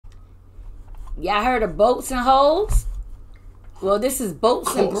Y'all heard of boats and holes? Well, this is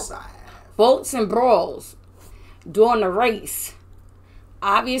boats and brawls during the race.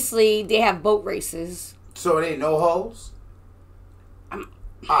 Obviously, they have boat races. So it ain't no holes?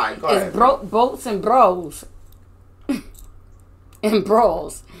 Alright, go ahead. It's boats and bros. And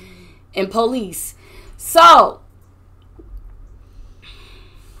brawls. And police. So,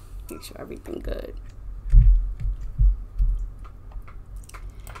 make sure everything good.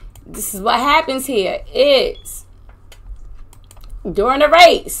 This is what happens here is during the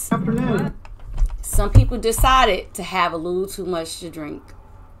race. Afternoon. Some people decided to have a little too much to drink.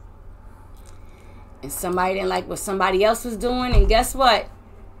 And somebody didn't like what somebody else was doing. And guess what?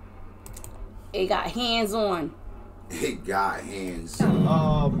 It got hands on. It got hands.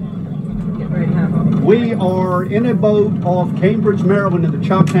 We are in a boat off Cambridge, Maryland, in the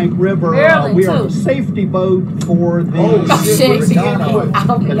Choptank River. We are the safety boat for the Cambridge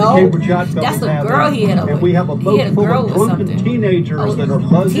Yacht Club. That's a girl he hit up with. And we have a boat full of drunken teenagers that are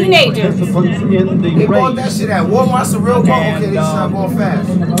buzzing participants in the race. They bought that shit at Walmart. It's a real bubble kid. It's not going fast.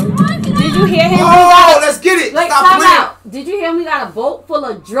 Did you hear him? Oh, let's get it. Like, Stop time playing. out. Did you hear him? We got a boat full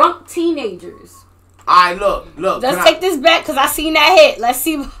of drunk teenagers. Alright, look. Let's take this back because I seen that hit. Let's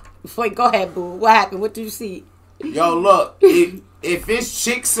see. Wait, go ahead, boo. What happened? What did you see? Yo, look. If it's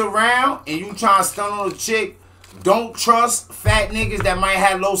chicks around and you trying to stun on a chick, don't trust fat niggas that might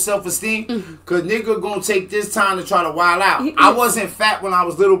have low self-esteem. Because nigga gonna take this time to try to wild out. I wasn't fat when I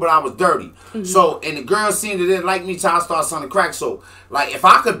was little, but I was dirty. So, and the girl seen that didn't like me till I started selling crack. So, like, if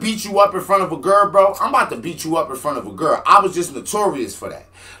I could beat you up in front of a girl, bro, I'm about to beat you up in front of a girl. I was just notorious for that.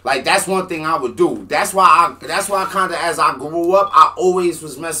 Like, that's one thing I would do. That's why I kind of, as I grew up, I always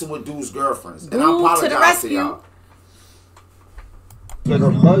was messing with dudes' girlfriends. And I apologize to y'all. That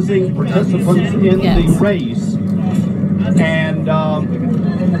are buzzing participants in the race. And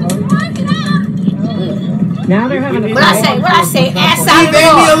now they're having a What I say? Ass out Leave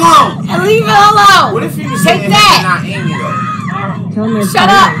Amy alone. And leave it alone. What if you was Take that? not Amy though? Shut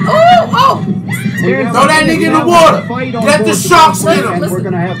up. Oh. Throw that nigga in the water. Let the sharks get him. We're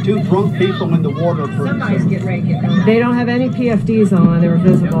going to have 2 drunk people in the water. Somebody's getting ready to get done. They don't have any PFDs on. They're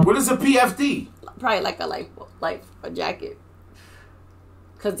visible. What is a PFD? Probably like a jacket.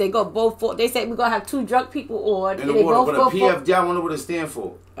 Because they go both for, they say we're going to have 2 drunk people on. In the water. But a PFD, I wonder what it stands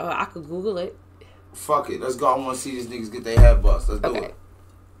for. I could Google it. Fuck it. Let's go. I want to see these niggas get their head bust. Let's do it.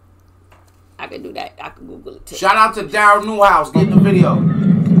 I can do that. I can Google it too. Shout out to Daryl Newhouse. Get in the video.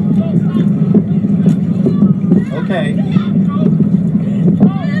 Okay.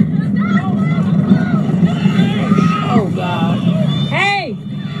 Oh, God. Hey!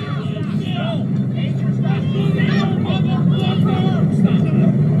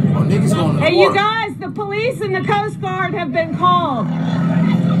 Oh, niggas going to the Hey, water. you guys, the police and the Coast Guard have been called.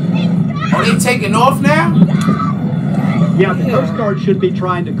 Oh, they taking off now? Yeah, the Coast Guard should be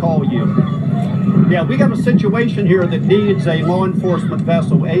trying to call you. Yeah, we got a situation here that needs a law enforcement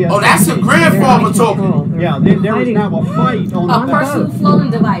vessel. ASAP. Oh, that's a grandfather talking. Yeah, there is now a fight on A the personal boat. floating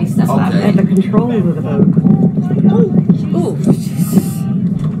device. That's what I At the controls of the boat. Ooh.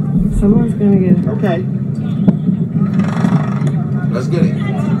 Someone's going to get... Okay. Let's get it.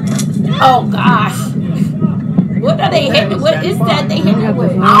 Oh, gosh. What are they hitting? What is that they hitting it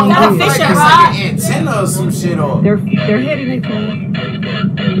with? I don't Got know. a Like fishing it's rod? like an antenna or some shit on. They're hitting it.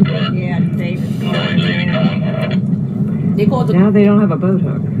 Yeah, David's calling now. They called the... Now they don't have a boat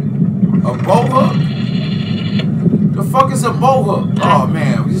hook. A boat hook? The fuck is a boat hook? Oh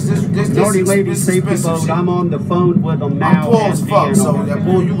man, this Naughty Lady Safety expensive Boat. shit. I'm on the phone with them I'm now. poor as fuck, so that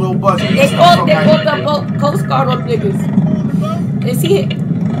boy you real budget. They called the boat Coast Guard on niggas. Is he...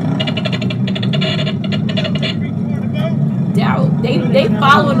 They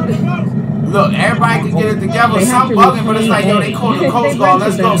following me. Look, everybody can get it together. Some bugging, but it's like, yo, they call the Coast Guard.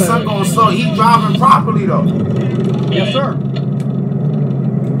 Let's go. Son going slow. He driving properly though. Yes, sir.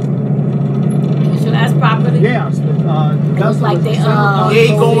 Should ask properly. Yes. That's like they, he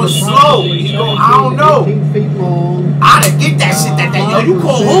going slow. He going, I don't know. 15 feet long. I done get that shit. That yo, you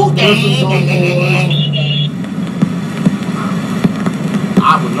call who?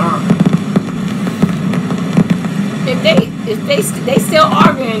 I would learn. If they still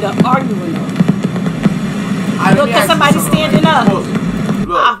arguing though. Look at somebody standing up.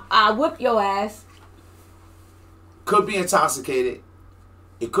 Look, I whip your ass. could be intoxicated.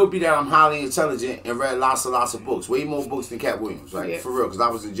 It could be that I'm highly intelligent and read lots of books. Way more books than Cat Williams, right? Yeah. For real, because I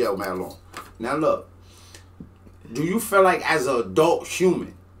was in jail mad long. Now look, do you feel like as an adult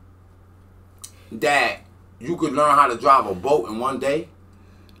human that you could learn how to drive a boat in one day?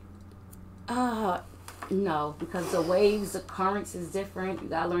 No, because the waves, the currents is different. You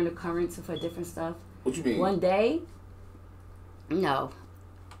gotta learn the currents for different stuff. What you mean? One day? No.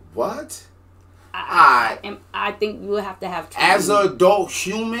 What? I think you will have to have training. As an adult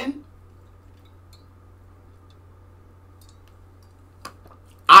human,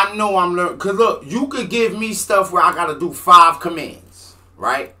 I know I'm learning. Because look, you could give me stuff where I got to do 5 commands,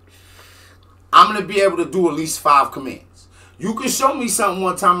 right? I'm going to be able to do at least 5 commands. You can show me something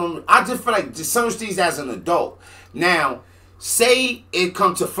one time. I just feel like some of these as an adult. Now, say it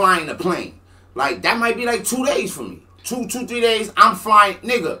come to flying a plane. Like, that might be like 2 days for me. 3 days, I'm flying.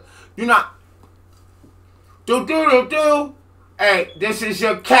 Nigga, you're not. Hey, this is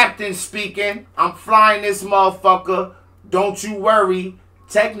your captain speaking. I'm flying this motherfucker. Don't you worry.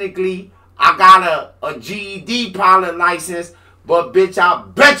 Technically, I got a GED pilot license. But, bitch, I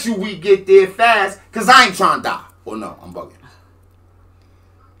bet you we get there fast. Because I ain't trying to die. Or no, I'm bugging.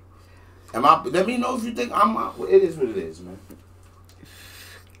 Let me know if you think it is what it is, man.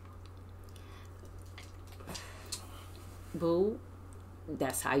 Boo,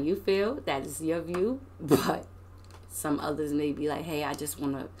 that's how you feel. That is your view. But some others may be like, hey, I just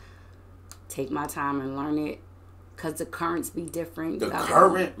want to take my time and learn it. Because the currents be different. The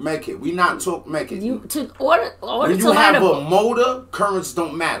current make it. We not talk make it. When you have a motor, currents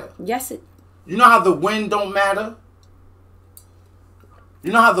don't matter. Yes, it. You know how the wind don't matter?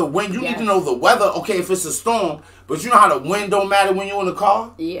 You know how the wind, you need to know the weather. Okay, if it's a storm, but you know how the wind don't matter when you're in the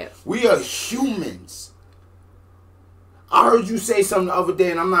car? Yeah. We are humans. I heard you say something the other day,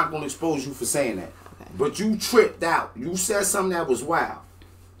 and I'm not going to expose you for saying that. Okay. But you tripped out. You said something that was wild.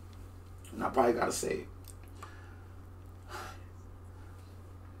 And I probably got to say it.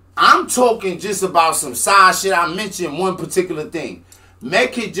 I'm talking just about some side shit. I mentioned one particular thing.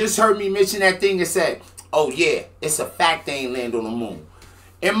 Mekid just heard me mention that thing and said, oh yeah, it's a fact they ain't land on the moon.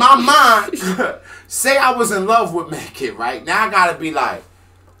 In my mind, say I was in love with Mekid, right? Now I gotta be like,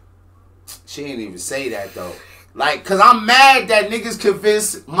 she ain't even say that though. Like, cause I'm mad that niggas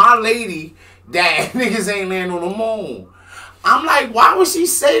convinced my lady that niggas ain't land on the moon. I'm like, why would she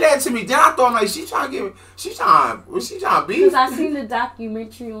say that to me? Then I thought, like, she trying to be? Because I seen the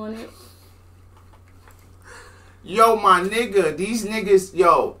documentary on it. Yo, my nigga, these niggas.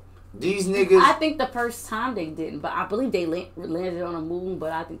 I think the first time they didn't, but I believe they landed on the moon,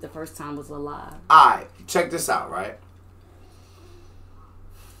 but I think the first time was a lie. Alright, check this out, right?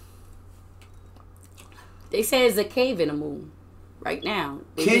 They say it's a cave in the moon. Right now.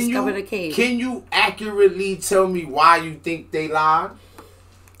 They discovered a cave. Can you accurately tell me why you think they lied?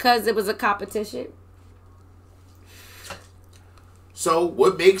 Because it was a competition. So,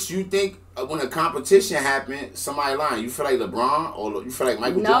 what makes you think when a competition happened, somebody lying? You feel like LeBron or you feel like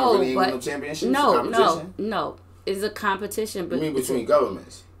Michael Jordan really ain't win no championships? No. It's a competition. But you mean between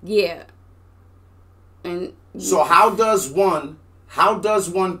governments? Yeah. And so how does one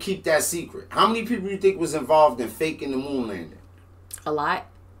keep that secret? How many people you think was involved in faking the moon landing? A lot.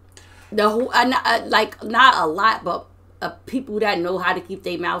 The whole, not a lot, but people that know how to keep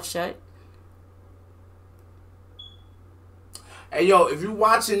their mouth shut. Hey, yo, if you're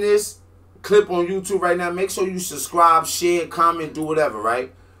watching this clip on YouTube right now, make sure you subscribe, share, comment, do whatever,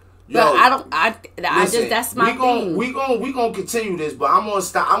 right? Yo, but that's my thing. We gonna continue this, but I'm gonna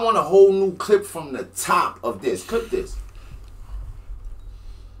stop. I want a whole new clip from the top of this. Clip this.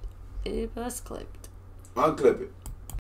 It was clipped. Unclip it.